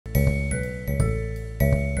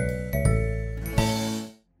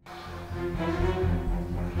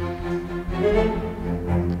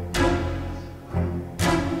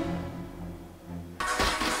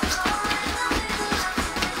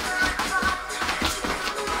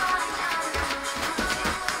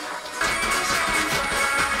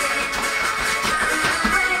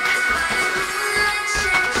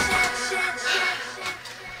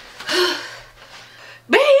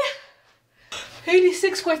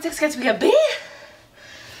6.6 gets me a B.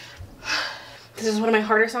 This is one of my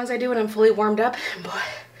harder songs I do when I'm fully warmed up. Boy,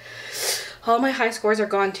 all my high scores are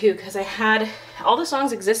gone too because I had, all the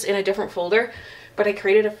songs exist in a different folder, but I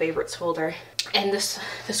created a favorites folder and the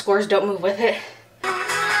scores don't move with it.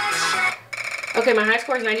 Okay, my high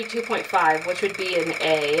score is 92.5, which would be an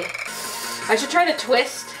A. I should try the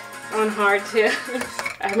twist on hard too.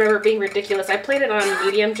 I remember it being ridiculous. I played it on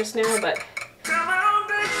medium just now, but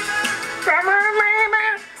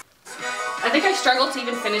I think I struggled to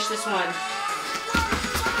even finish this one.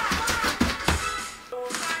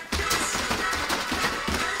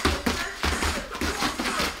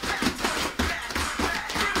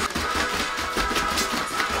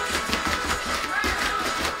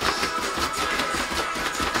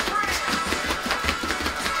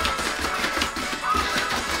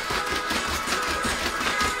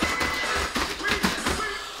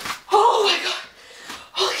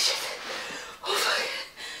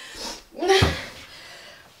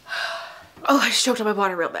 Oh, I just choked on my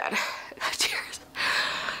water real bad. Tears.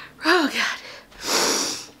 Oh God.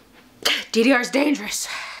 DDR is dangerous.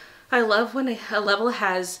 I love when a level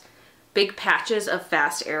has big patches of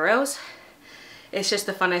fast arrows. It's just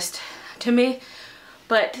the funnest to me.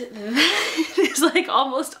 But it's like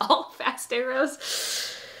almost all fast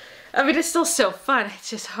arrows. I mean, it's still so fun. It's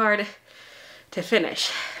just hard to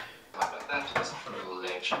finish. That's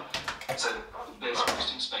privilege. So there's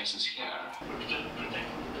resting spaces here.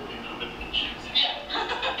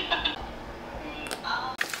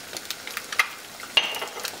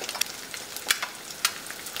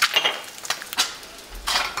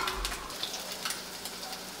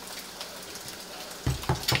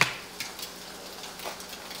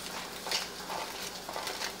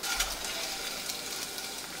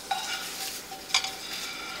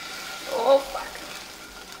 Oh fuck.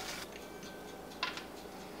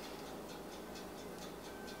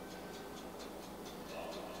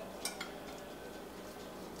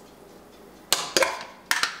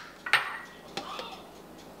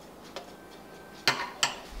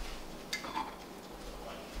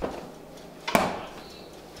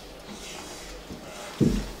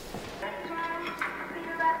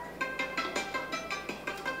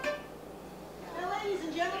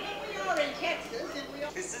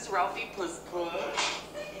 This is Ralphie Puss Puss.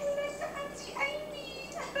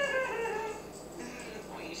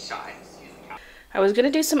 I was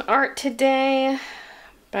gonna do some art today,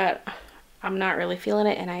 but I'm not really feeling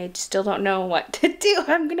it and I still don't know what to do.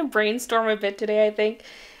 I'm gonna brainstorm a bit today, I think,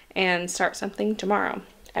 and start something tomorrow.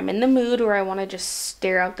 I'm in the mood where I wanna just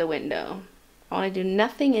stare out the window. I wanna do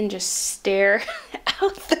nothing and just stare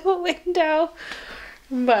out the window,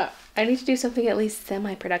 but I need to do something at least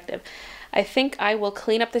semi-productive. I think I will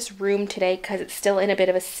clean up this room today because it's still in a bit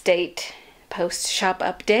of a state. Post-shop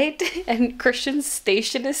update, and Christian's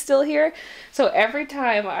station is still here. So every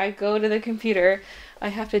time I go to the computer, I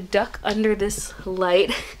have to duck under this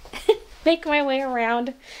light, make my way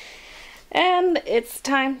around. And it's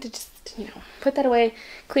time to just, you know, put that away,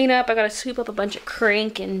 clean up. I gotta sweep up a bunch of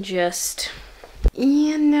crank and just,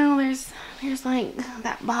 you know, there's like,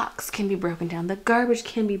 that box can be broken down, the garbage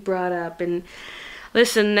can be brought up, and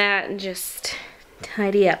this and that, and just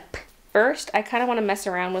tidy up. First, I kind of want to mess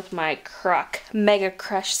around with my Croc Mega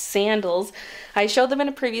Crush sandals. I showed them in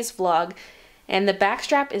a previous vlog, and the back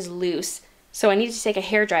strap is loose, so I need to take a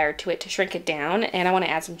hairdryer to it to shrink it down, and I want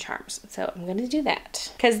to add some charms. So I'm going to do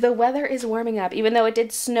that. Because the weather is warming up, even though it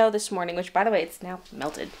did snow this morning, which, by the way, it's now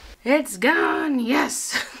melted. It's gone,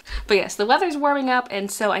 yes. But yes, the weather's warming up,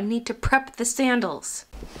 and so I need to prep the sandals.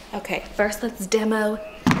 Okay, first let's demo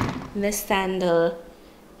this sandal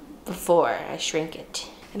before I shrink it.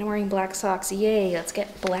 And I'm wearing black socks. Yay, let's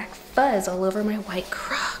get black fuzz all over my white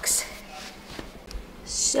Crocs.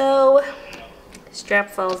 So, the strap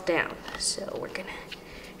falls down. So we're gonna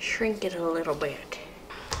shrink it a little bit.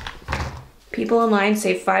 People online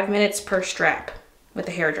say 5 minutes per strap with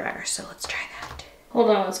a hairdryer, so let's try that.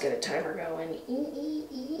 Hold on, let's get a timer going.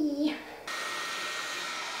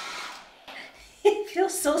 It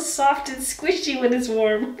feels so soft and squishy when it's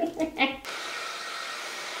warm.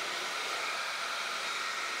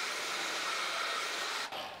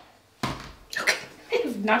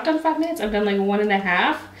 Not done 5 minutes, I've done like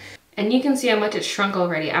 1.5. And you can see how much it's shrunk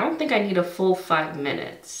already. I don't think I need a full 5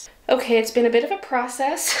 minutes. Okay, it's been a bit of a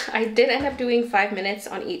process. I did end up doing 5 minutes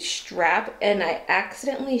on each strap, and I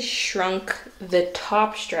accidentally shrunk the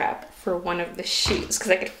top strap for one of the shoes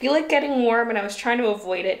because I could feel it getting warm and I was trying to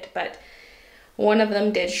avoid it, but one of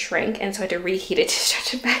them did shrink, and so I had to reheat it to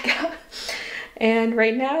stretch it back out. And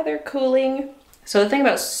right now they're cooling. So the thing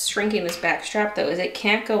about shrinking this back strap though is it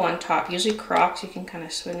can't go on top. Usually Crocs, you can kind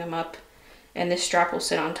of swing them up and this strap will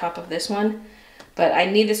sit on top of this one. But I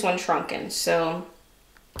need this one shrunken, so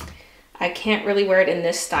I can't really wear it in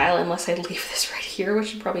this style unless I leave this right here,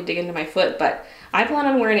 which would probably dig into my foot, but I plan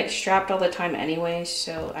on wearing it strapped all the time anyway,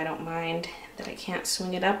 so I don't mind that I can't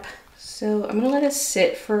swing it up. So I'm gonna let it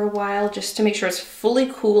sit for a while just to make sure it's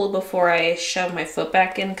fully cool before I shove my foot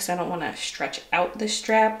back in, because I don't want to stretch out the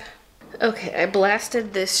strap. Okay, I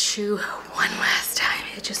blasted this shoe one last time.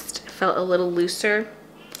 It just felt a little looser.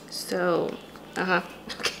 So, okay.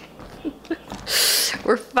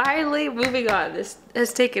 We're finally moving on. This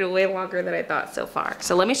has taken way longer than I thought so far.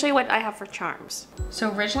 So let me show you what I have for charms.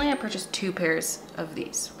 So originally I purchased 2 pairs of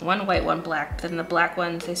these. One white, one black. Then the black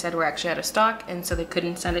ones they said were actually out of stock, and so they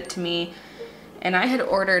couldn't send it to me. And I had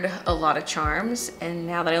ordered a lot of charms, and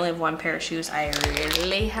now that I only have 1 pair of shoes, I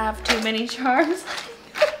really have too many charms.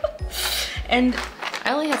 And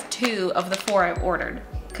I only have 2 of the 4 I've ordered,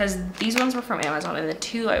 because these ones were from Amazon, and the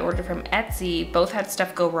 2 I ordered from Etsy both had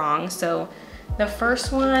stuff go wrong. So the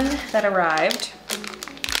first one that arrived,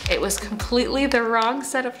 it was completely the wrong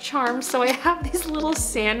set of charms. So I have these little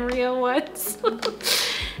Sanrio ones.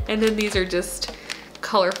 And then these are just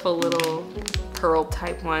colorful little pearl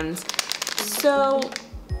type ones. So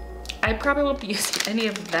I probably won't be using any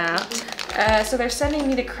of that. So they're sending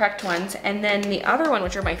me the correct ones. And then the other one,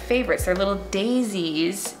 which are my favorites, they're little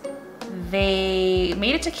daisies. They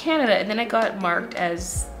made it to Canada, and then it got marked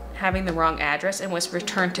as having the wrong address and was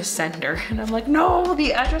returned to sender. And I'm like, no,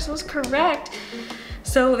 the address was correct.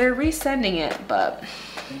 So they're resending it, but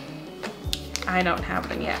I don't have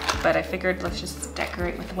them yet. But I figured let's just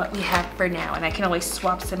decorate with what we have for now, and I can always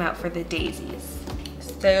swap some out for the daisies.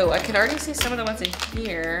 So I can already see some of the ones in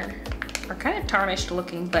here are kind of tarnished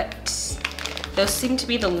looking, but those seem to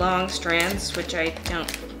be the long strands, which I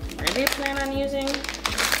don't really plan on using.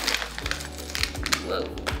 Whoa.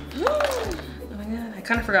 Oh my god, I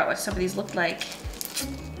kind of forgot what some of these looked like.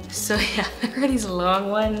 So yeah, there are these long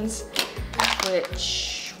ones,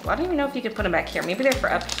 which, well, I don't even know if you could put them back here. Maybe they're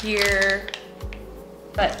for up here.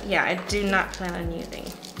 But yeah, I do not plan on using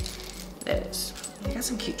those. I got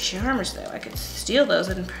some cute charmers though. I could steal those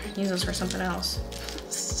and use those for something else.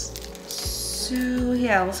 So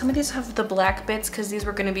yeah, well, some of these have the black bits because these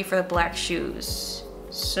were gonna be for the black shoes.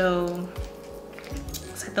 So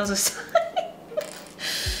set those aside.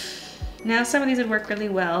 Now some of these would work really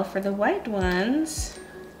well for the white ones.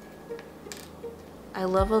 I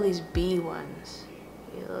love all these bee ones.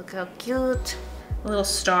 Look how cute. A little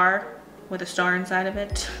star with a star inside of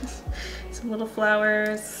it. Some little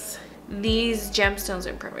flowers. These gemstones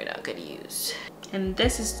are probably not good to use. And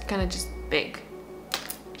this is kind of just big.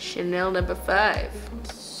 Chanel number 5.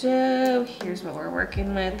 So here's what we're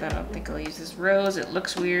working with. I don't think I'll use this rose. It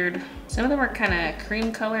looks weird. Some of them are kind of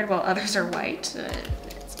cream colored while others are white.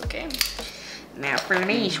 It's okay. Now for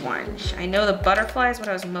these ones. I know the butterfly is what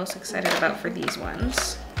I was most excited about for these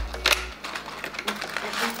ones.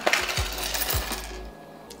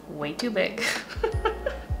 Way too big.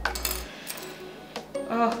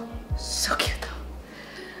 Oh, so cute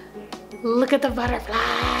though. Look at the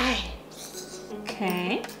butterfly.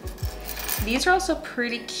 Okay. These are also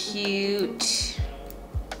pretty cute.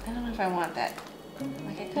 I don't know if I want that.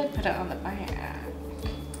 Like, I could put it on the back.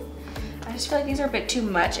 I just feel like these are a bit too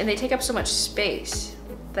much, and they take up so much space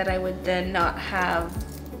that I would then not have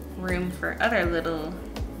room for other little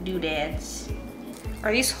doodads.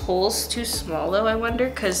 Are these holes too small though, I wonder?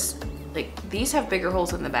 Because like these have bigger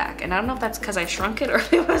holes in the back, and I don't know if that's because I shrunk it or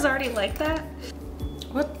if it was already like that.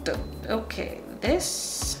 What the? Okay,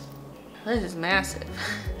 this is massive.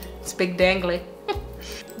 It's big dangly.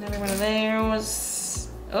 Another one of those.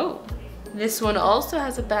 Oh, this one also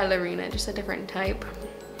has a ballerina, just a different type.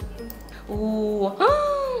 Ooh,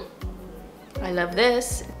 I love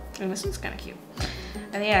this. And this one's kind of cute.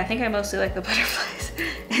 And yeah, I think I mostly like the butterflies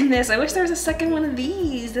in this. I wish there was a second one of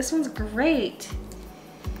these. This one's great.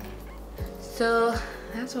 So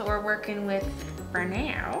that's what we're working with for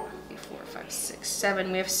now. 4, 5, 6,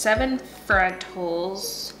 7. We have 7 front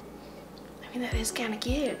holes. I mean, that is kind of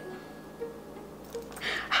cute.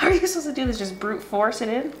 How are you supposed to do this? Just brute force it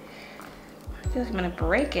in? I feel like I'm gonna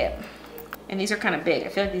break it. And these are kind of big. I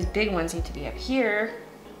feel like these big ones need to be up here.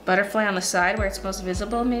 Butterfly on the side where it's most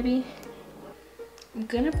visible, maybe. I'm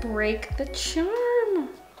gonna break the charm. Oh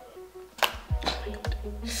my god.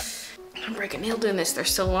 I'm breaking a nail doing this. They're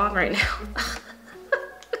so long right now.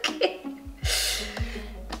 Okay.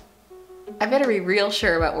 I better be real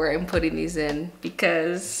sure about where I'm putting these in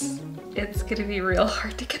because it's gonna be real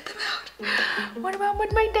hard to get them out. What about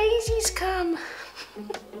when my daisies come?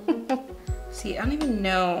 See, I don't even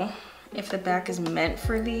know if the back is meant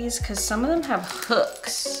for these, because some of them have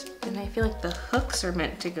hooks, and I feel like the hooks are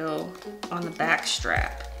meant to go on the back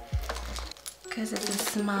strap because it's a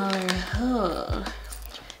smaller hook.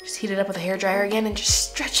 Just heat it up with a hairdryer again and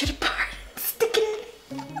just stretch it apart. Stick it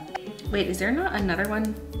in. Wait, is there not another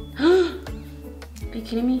one? Are you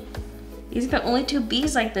kidding me? These are the only two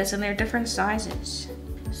B's like this, and they're different sizes.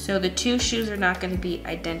 So the two shoes are not going to be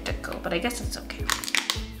identical, but I guess it's okay.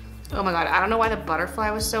 Oh my god, I don't know why the butterfly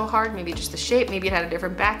was so hard. Maybe just the shape, maybe it had a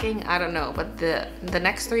different backing, I don't know. But the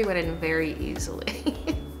next three went in very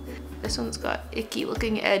easily. This one's got icky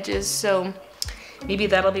looking edges, so maybe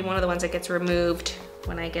that'll be one of the ones that gets removed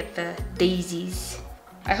when I get the daisies.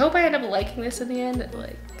 I hope I end up liking this in the end.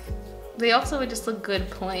 Like, they also would just look good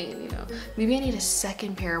plain, you know. Maybe I need a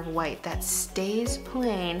second pair of white that stays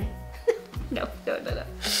plain. No. Okay,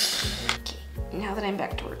 now that I'm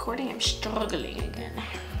back to recording, I'm struggling again.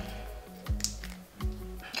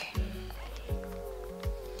 Okay.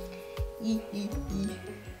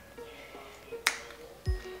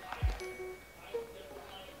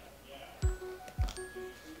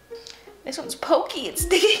 This one's pokey, it's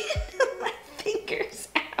digging into my fingers.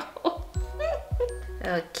 Ow.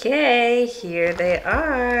 Okay, here they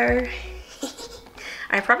are.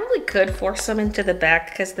 I probably could force some into the back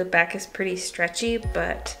because the back is pretty stretchy,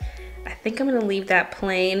 but I think I'm gonna leave that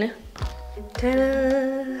plain.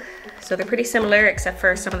 Ta-da! So they're pretty similar, except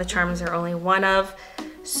for some of the charms are only one of.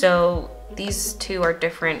 So these two are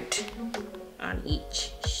different on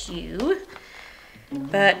each shoe.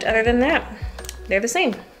 But other than that, they're the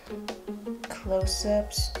same.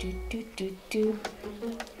 Close-ups,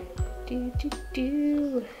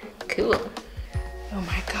 do. Cool. Oh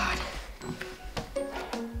my god.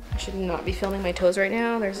 I should not be filming my toes right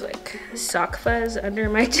now. There's like sock fuzz under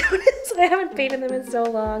my toes. I haven't painted them in so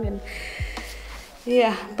long, and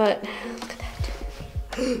yeah, but look at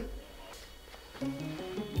that.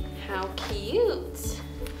 How cute.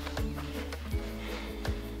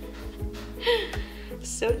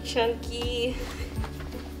 So chunky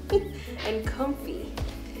and comfy.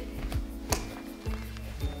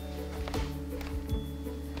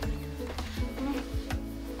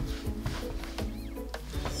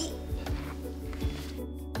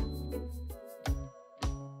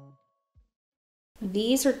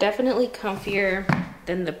 These are definitely comfier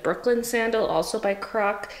than the Brooklyn sandal, also by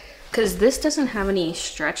Croc, because this doesn't have any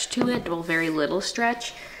stretch to it, well, very little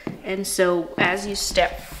stretch. And so as you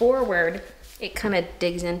step forward, it kind of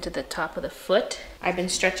digs into the top of the foot. I've been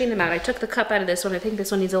stretching them out. I took the cup out of this one. I think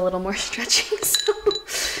this one needs a little more stretching. So,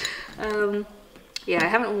 yeah, I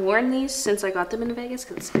haven't worn these since I got them in Vegas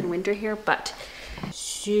because it's been winter here, but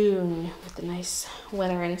soon with the nice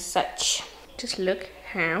weather and such. Just look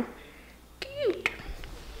how cute.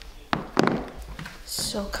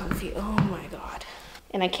 So comfy, oh my god.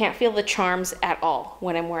 And I can't feel the charms at all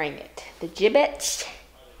when I'm wearing it. The gibbets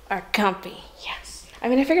are comfy, yes. I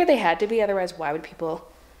mean, I figured they had to be, otherwise why would people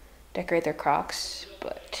decorate their Crocs?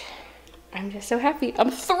 But I'm just so happy.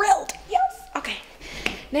 I'm thrilled, yes. Okay,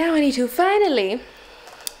 now I need to finally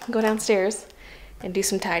go downstairs and do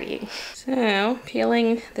some tidying. So,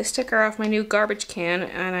 peeling the sticker off my new garbage can,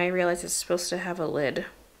 and I realize it's supposed to have a lid.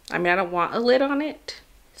 I mean, I don't want a lid on it.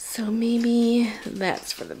 So maybe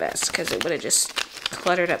that's for the best, because it would have just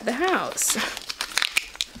cluttered up the house.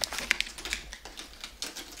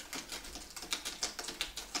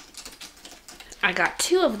 I got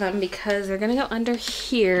two of them because they're gonna go under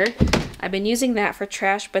here. I've been using that for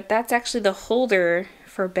trash, but that's actually the holder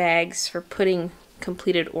for bags for putting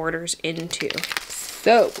completed orders into.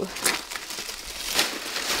 So,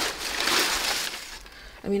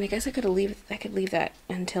 I mean, I guess I could leave that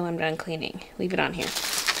until I'm done cleaning. Leave it on here.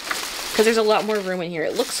 Because there's a lot more room in here.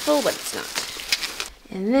 It looks full, but it's not.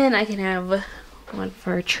 And then I can have one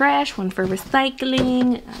for trash, one for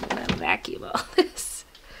recycling. I'm gonna vacuum all this.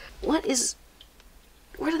 Where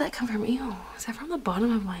did that come from? Ew, is that from the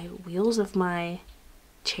bottom of my wheels of my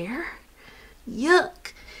chair?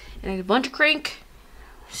 Yuck. And I have a bunch of crank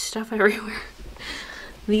stuff everywhere.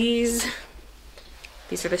 These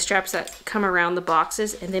are the straps that come around the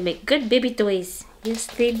boxes, and they make good baby toys. Yes,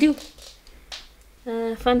 they do.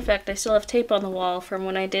 Fun fact, I still have tape on the wall from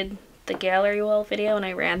when I did the gallery wall video and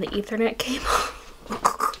I ran the Ethernet cable.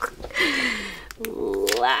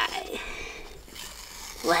 Why?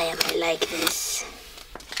 Why am I like this?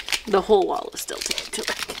 The whole wall is still taped to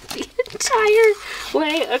like the entire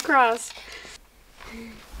way across.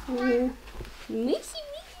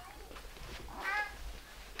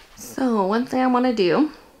 So one thing I want to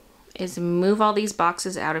do is move all these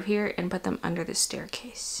boxes out of here and put them under the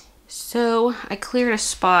staircase. So I cleared a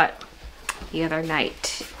spot the other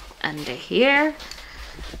night under here.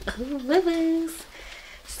 Oh, woo-woos.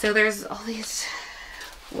 So there's all these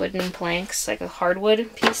wooden planks, like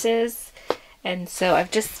hardwood pieces. And so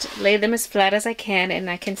I've just laid them as flat as I can, and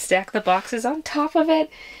I can stack the boxes on top of it.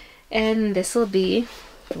 And this will be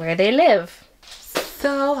where they live.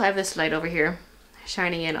 So I have this light over here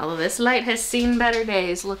shining in, although this light has seen better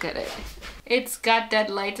days. Look at it. It's got dead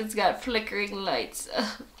lights, it's got flickering lights.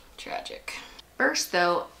 Ugh, tragic. First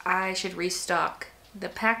though, I should restock the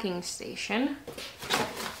packing station.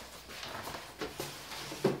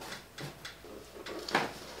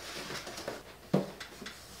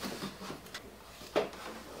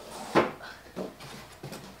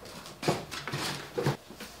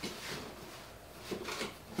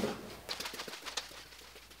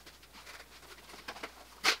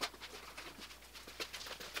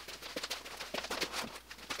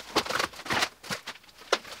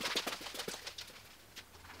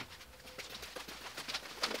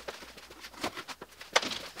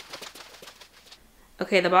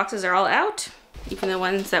 Okay, the boxes are all out. Even the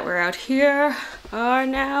ones that were out here are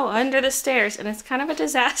now under the stairs, and it's kind of a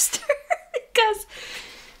disaster because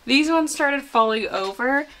these ones started falling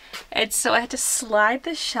over, and so I had to slide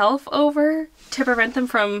the shelf over to prevent them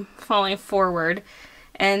from falling forward.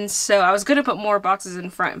 And so I was gonna put more boxes in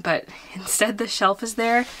front, but instead the shelf is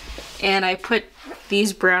there, and I put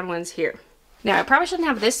these brown ones here. Now I probably shouldn't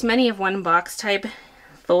have this many of one box type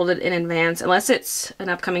folded in advance, unless it's an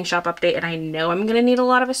upcoming shop update and I know I'm gonna need a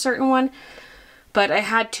lot of a certain one. But I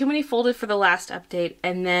had too many folded for the last update,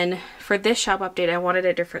 and then for this shop update I wanted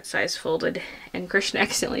a different size folded, and Christian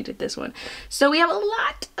accidentally did this one. So we have a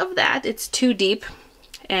lot of that. It's too deep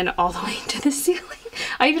and all the way to the ceiling.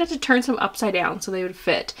 I even had to turn some upside down so they would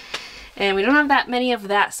fit. And we don't have that many of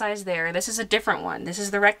that size there. This is a different one. This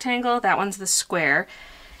is the rectangle, that one's the square.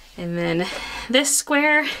 And then this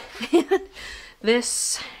square and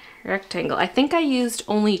this rectangle. I think I used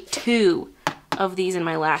only 2 of these in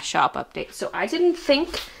my last shop update. So I didn't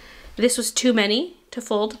think this was too many to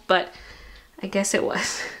fold, but I guess it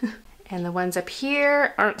was. And the ones up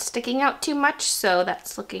here aren't sticking out too much, so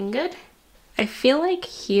that's looking good. I feel like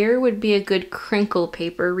here would be a good crinkle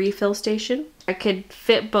paper refill station. I could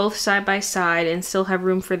fit both side by side and still have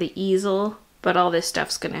room for the easel, but all this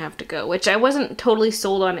stuff's gonna have to go, which I wasn't totally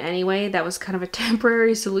sold on anyway. That was kind of a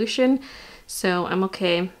temporary solution. So I'm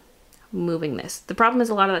okay moving this. The problem is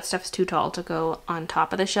a lot of that stuff is too tall to go on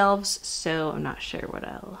top of the shelves, so I'm not sure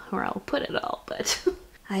where I'll put it all, but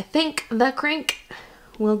I think the crank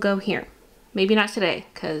will go here. Maybe not today,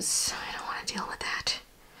 because I don't want to deal with that.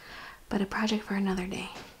 But a project for another day.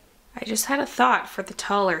 I just had a thought for the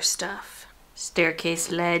taller stuff.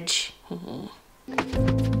 Staircase ledge.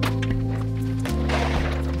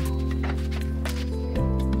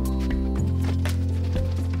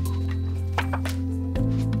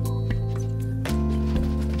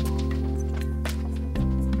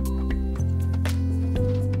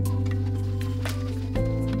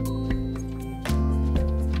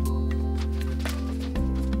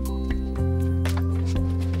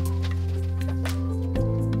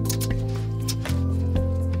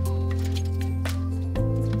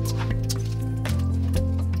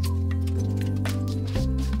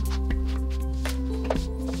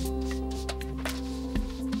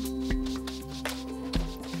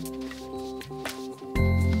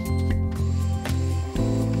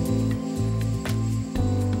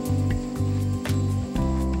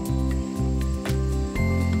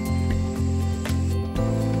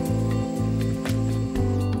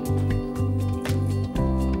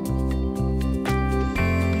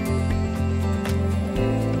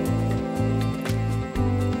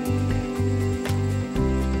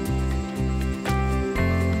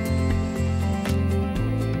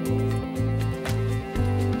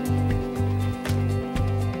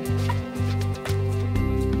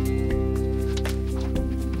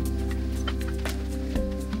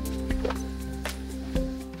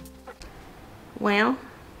 Well,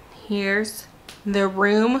 here's the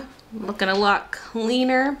room, looking a lot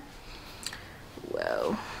cleaner.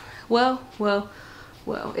 Whoa, whoa, whoa,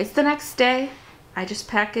 whoa. It's the next day. I just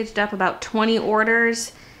packaged up about 20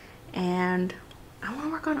 orders and I want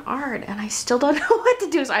to work on art and I still don't know what to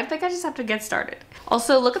do, so I think I just have to get started.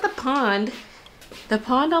 Also, look at the pond. The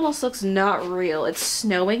pond almost looks not real. It's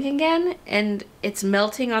snowing again and it's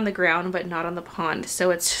melting on the ground but not on the pond, so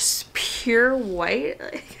it's just pure white.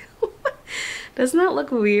 Doesn't that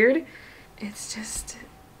look weird? It's just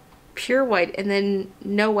pure white and then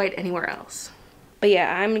no white anywhere else. But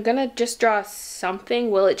yeah, I'm gonna just draw something.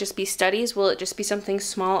 Will it just be studies? Will it just be something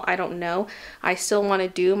small? I don't know. I still want to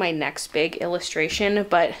do my next big illustration,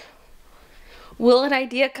 but will an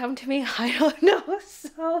idea come to me? I don't know.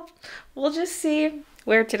 So we'll just see.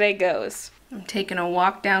 where today goes. I'm taking a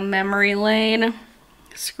walk down memory lane,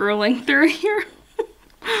 scrolling through here.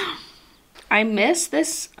 I miss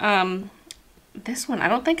this, this one. I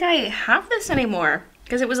don't think I have this anymore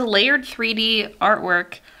because it was a layered 3D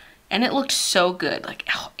artwork and it looked so good. Like,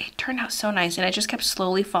 oh, it turned out so nice and it just kept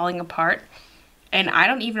slowly falling apart. And I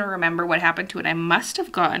don't even remember what happened to it. I must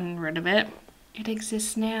have gotten rid of it. It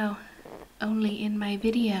exists now, only in my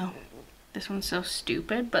video. This one's so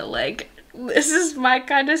stupid, but like, this is my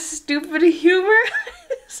kind of stupid humor.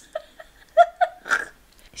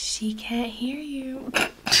 She can't hear you.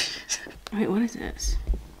 Wait, what is this?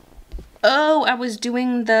 Oh, I was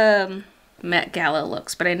doing the Met Gala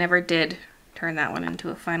looks, but I never did turn that one into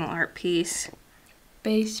a final art piece.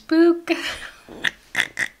 Facebook.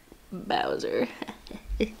 Bowser.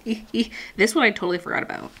 This one I totally forgot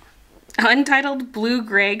about. Untitled Blue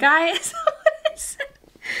Gray Guy? Is that what it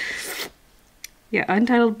said? Yeah,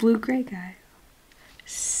 Untitled Blue Gray Guy.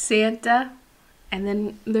 Santa. And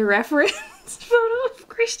then the reference photo of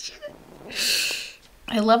Christian.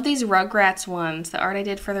 I love these Rugrats ones, the art I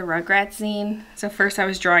did for the Rugrats zine. So first I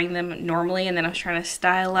was drawing them normally and then I was trying to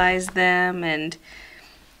stylize them, and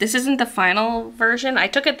this isn't the final version. I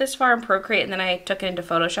took it this far in Procreate and then I took it into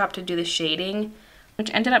Photoshop to do the shading,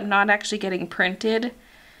 which ended up not actually getting printed.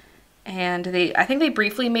 And I think they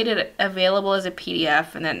briefly made it available as a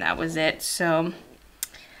PDF and then that was it. So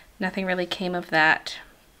nothing really came of that.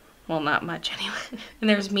 Well, not much anyway. And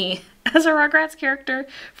there's me as a Rugrats character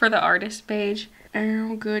for the artist page.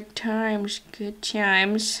 Oh, good times, good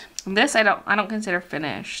chimes. This I don't consider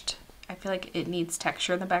finished. I feel like it needs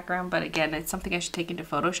texture in the background, but again, it's something I should take into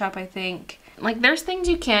Photoshop, I think. Like, there's things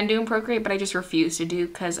you can do in Procreate, but I just refuse to do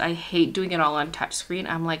because I hate doing it all on touchscreen.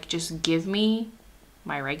 I'm like, just give me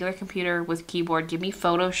my regular computer with keyboard, give me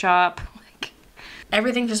Photoshop. Like,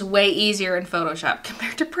 everything's just way easier in Photoshop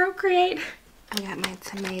compared to Procreate. I got my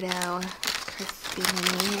tomato crispy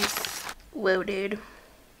minis. Whoa, dude.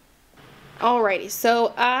 Alrighty,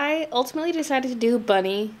 so I ultimately decided to do a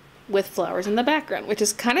bunny with flowers in the background, which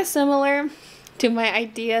is kind of similar to my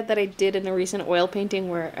idea that I did in the recent oil painting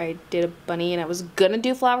where I did a bunny and I was gonna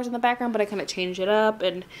do flowers in the background, but I kind of changed it up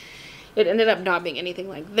and it ended up not being anything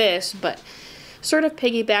like this, but sort of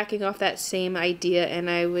piggybacking off that same idea, and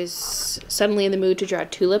I was suddenly in the mood to draw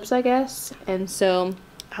tulips, I guess, and so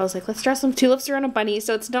I was like, let's draw some tulips around a bunny.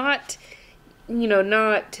 So it's not, you know,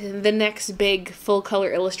 not the next big full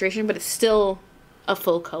color illustration, but it's still a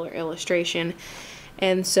full color illustration.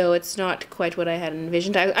 And so it's not quite what I had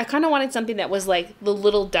envisioned. I kind of wanted something that was like the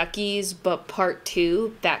Little Duckies, but part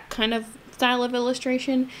 2, that kind of style of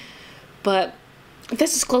illustration. But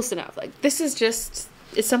this is close enough. Like, this is just,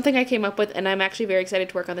 it's something I came up with, and I'm actually very excited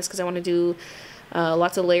to work on this because I want to do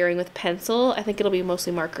lots of layering with pencil. I think it'll be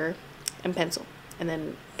mostly marker and pencil, and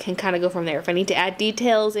then can kind of go from there. If I need to add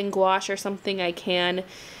details in gouache or something, I can.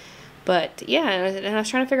 But yeah, and I was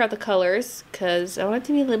trying to figure out the colors because I want it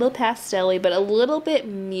to be a little pastel-y, but a little bit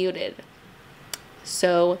muted.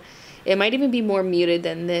 So it might even be more muted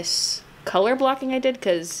than this color blocking I did,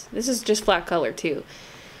 because this is just flat color too.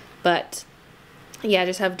 But yeah,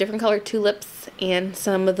 just have different colored tulips and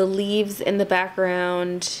some of the leaves in the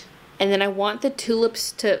background. And then I want the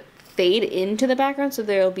tulips to fade into the background, so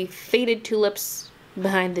there'll be faded tulips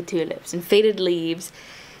behind the tulips and faded leaves.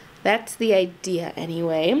 That's the idea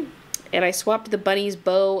anyway. And I swapped the bunny's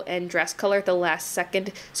bow and dress color at the last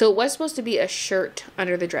second. So it was supposed to be a shirt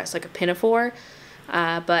under the dress, like a pinafore.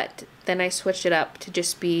 But then I switched it up to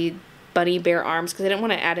just be bunny bare arms because I didn't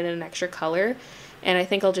want to add in an extra color. And I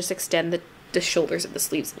think I'll just extend the shoulders of the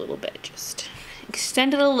sleeves a little bit. Just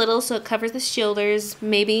extend it a little so it covers the shoulders,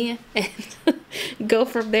 maybe, and go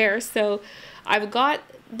from there. So I've got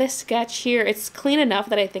this sketch here. It's clean enough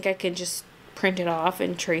that I think I can just print it off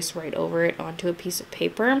and trace right over it onto a piece of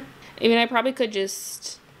paper. I mean, I probably could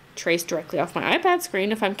just trace directly off my iPad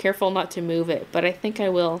screen if I'm careful not to move it, but I think I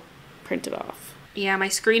will print it off. Yeah, my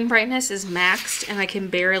screen brightness is maxed and I can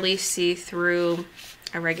barely see through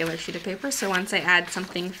a regular sheet of paper, so once I add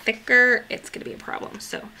something thicker, it's gonna be a problem.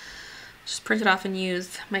 So just print it off and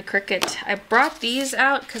use my Cricut. I brought these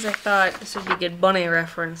out because I thought this would be a good bunny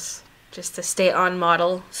reference, just to stay on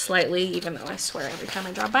model slightly, even though I swear every time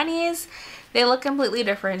I draw bunnies, they look completely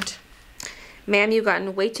different. Ma'am, you've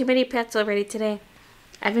gotten way too many pets already today.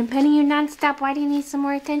 I've been petting you non-stop. Why do you need some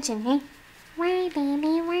more attention, hey? Why,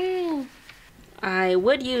 baby, why? I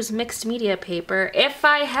would use mixed media paper if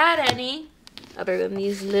I had any, other than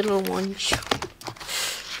these little ones.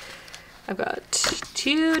 I've got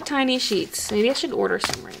 2 tiny sheets. Maybe I should order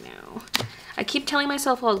some right now. I keep telling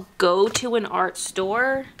myself I'll go to an art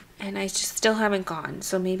store, and I just still haven't gone.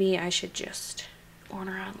 So maybe I should just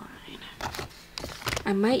order online.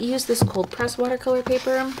 I might use this cold press watercolor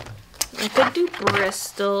paper. I could do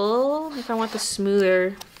Bristol if I want the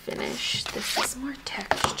smoother finish. This is more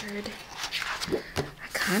textured. I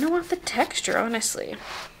kind of want the texture, honestly.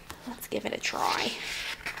 Let's give it a try.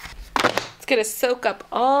 It's gonna soak up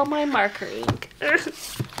all my marker ink.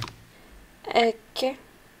 Okay.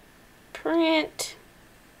 Print.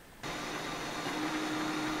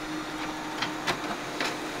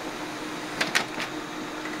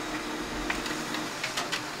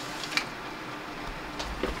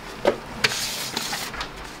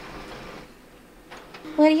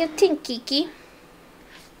 What do you think, Kiki?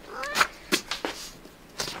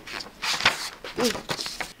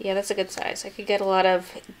 Yeah, that's a good size. I could get a lot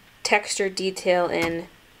of texture detail in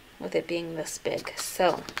with it being this big.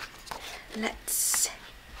 So let's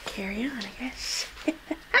carry on, I guess.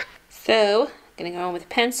 So I'm gonna go on with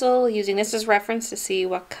pencil, using this as reference to see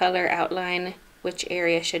what color outline which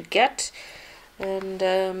area should get. And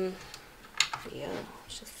yeah,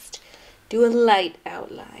 just do a light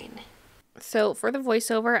outline. So for the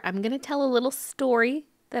voiceover, I'm gonna tell a little story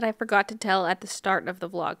that I forgot to tell at the start of the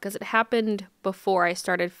vlog, because it happened before I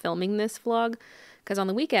started filming this vlog. Because on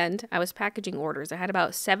the weekend, I was packaging orders. I had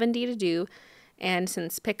about 70 to do, and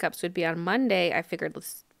since pickups would be on Monday, I figured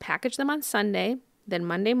let's package them on Sunday. Then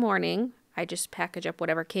Monday morning, I just package up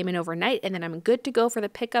whatever came in overnight, and then I'm good to go for the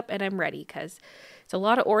pickup, and I'm ready, because it's a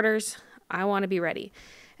lot of orders. I want to be ready.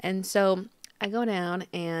 And so I go down,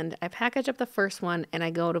 and I package up the first one, and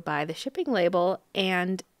I go to buy the shipping label,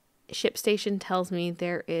 and ShipStation tells me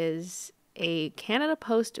there is a Canada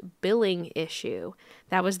Post billing issue.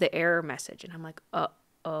 That was the error message. And I'm like, oh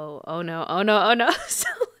no. So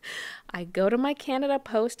I go to my Canada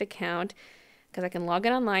Post account because I can log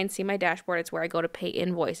in online, see my dashboard. It's where I go to pay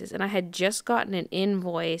invoices. And I had just gotten an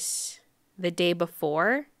invoice the day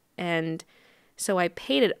before. And so I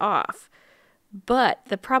paid it off. But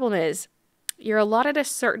the problem is, you're allotted a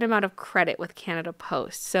certain amount of credit with Canada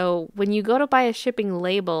Post. So when you go to buy a shipping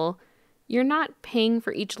label, you're not paying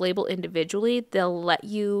for each label individually. They'll let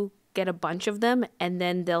you get a bunch of them, and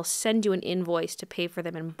then they'll send you an invoice to pay for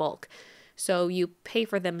them in bulk. So you pay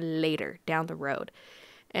for them later down the road.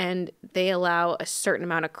 And they allow a certain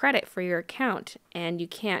amount of credit for your account, and you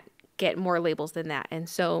can't get more labels than that. And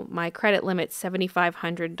so my credit limit's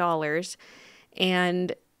 $7,500,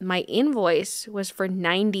 and my invoice was for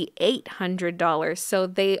 $9,800. So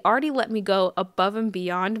they already let me go above and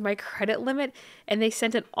beyond my credit limit, and they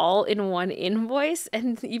sent it all in one invoice.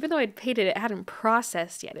 And even though I'd paid it, it hadn't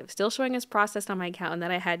processed yet. It was still showing as processed on my account, and then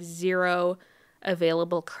I had zero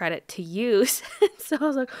available credit to use. So I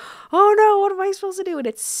was like, oh no, what am I supposed to do? And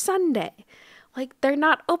it's Sunday. Like, they're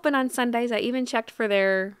not open on Sundays. I even checked for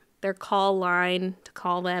their call line to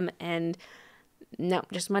call them, and no,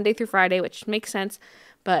 just Monday through Friday, which makes sense.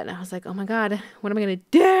 But I was like, oh my God, what am I going to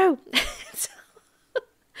do? So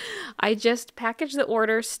I just packaged the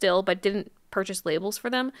order still, but didn't purchase labels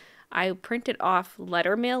for them. I printed off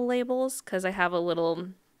letter mail labels because I have a little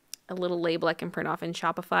label I can print off in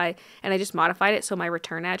Shopify, and I just modified it so my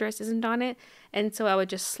return address isn't on it. And so I would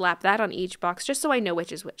just slap that on each box just so I know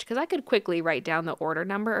which is which, because I could quickly write down the order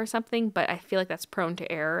number or something, but I feel like that's prone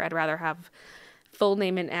to error. I'd rather have full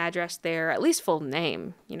name and address there, at least full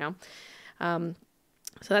name, you know.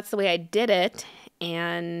 So that's the way I did it.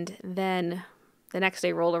 And then the next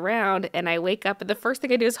day rolled around, and I wake up, and the first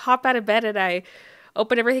thing I do is hop out of bed, and I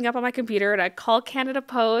open everything up on my computer, and I call Canada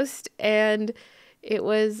Post, and it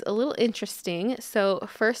was a little interesting. So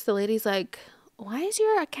first the lady's like, why is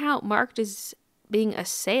your account marked as being a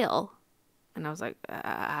sale? And I was like,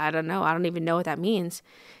 I don't know. I don't even know what that means.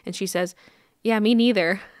 And she says, yeah, me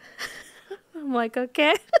neither. I'm like,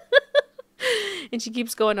 okay. And she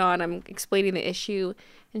keeps going on. I'm explaining the issue.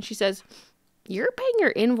 And she says, you're paying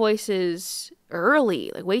your invoices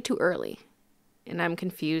early, like way too early. And I'm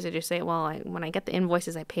confused. I just say, well, when I get the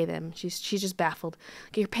invoices, I pay them. She's just baffled.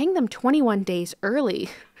 Like, you're paying them 21 days early.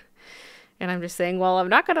 And I'm just saying, well, I'm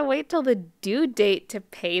not going to wait till the due date to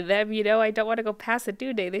pay them. You know, I don't want to go past the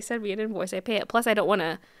due date. They send me an invoice, I pay it. Plus, I don't want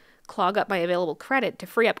to clog up my available credit. To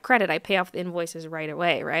free up credit, I pay off the invoices right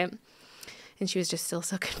away, right? And she was just still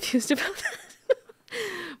so confused about that.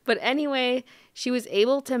 But anyway, she was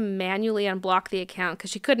able to manually unblock the account because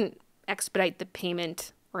she couldn't expedite the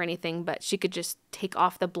payment or anything, but she could just take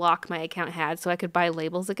off the block my account had so I could buy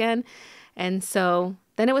labels again. And so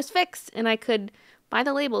then it was fixed, and I could buy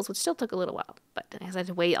the labels, which still took a little while. But I had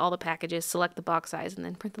to weigh all the packages, select the box size, and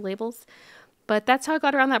then print the labels. But that's how I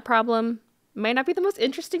got around that problem. Might not be the most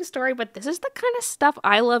interesting story, but this is the kind of stuff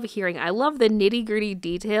I love hearing. I love the nitty-gritty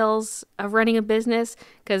details of running a business,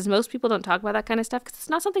 because most people don't talk about that kind of stuff because it's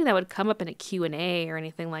not something that would come up in a Q&A or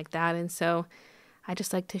anything like that. And so I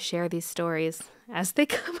just like to share these stories as they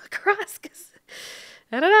come across, because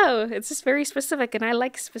I don't know, it's just very specific and I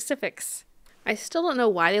like specifics. I still don't know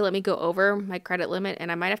why they let me go over my credit limit,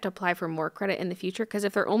 and I might have to apply for more credit in the future, because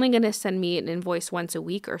if they're only going to send me an invoice once a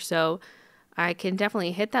week or so, I can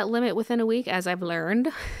definitely hit that limit within a week, as I've learned.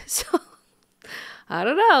 So I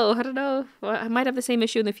don't know. Well, I might have the same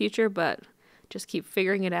issue in the future, but just keep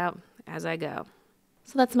figuring it out as I go.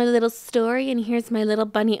 So that's my little story, and here's my little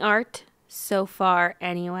bunny art so far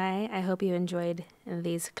anyway. I hope you enjoyed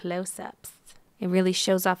these close-ups. It really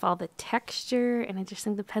shows off all the texture, and I just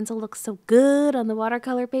think the pencil looks so good on the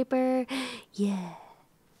watercolor paper. Yeah.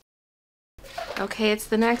 Okay, it's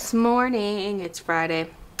the next morning. It's Friday.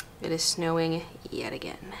 It is snowing yet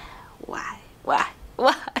again. Why?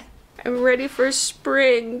 I'm ready for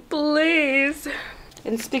spring, please.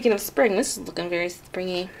 And speaking of spring, this is looking very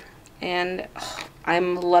springy. And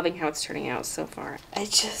I'm loving how it's turning out so far.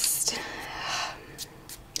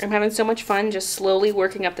 I'm having so much fun just slowly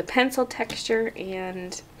working up the pencil texture,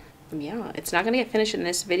 and yeah, it's not gonna get finished in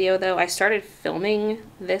this video though. I started filming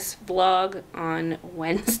this vlog on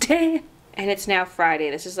Wednesday and it's now Friday.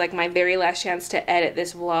 This is like my very last chance to edit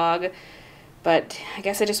this vlog, but I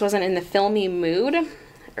guess I just wasn't in the filmy mood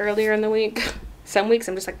earlier in the week. Some weeks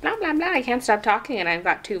I'm just like blah blah blah, I can't stop talking, and I've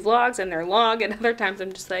got 2 vlogs and they're long, and other times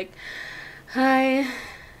I'm just like, hi,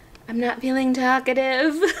 I'm not feeling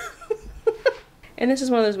talkative. And this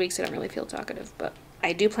is one of those weeks I don't really feel talkative, but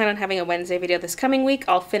I do plan on having a Wednesday video this coming week.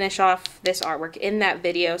 I'll finish off this artwork in that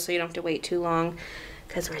video so you don't have to wait too long,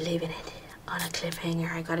 because we're leaving it on a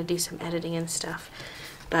cliffhanger. I gotta do some editing and stuff,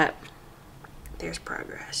 but there's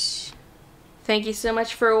progress. Thank you so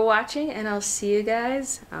much for watching, and I'll see you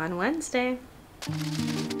guys on Wednesday.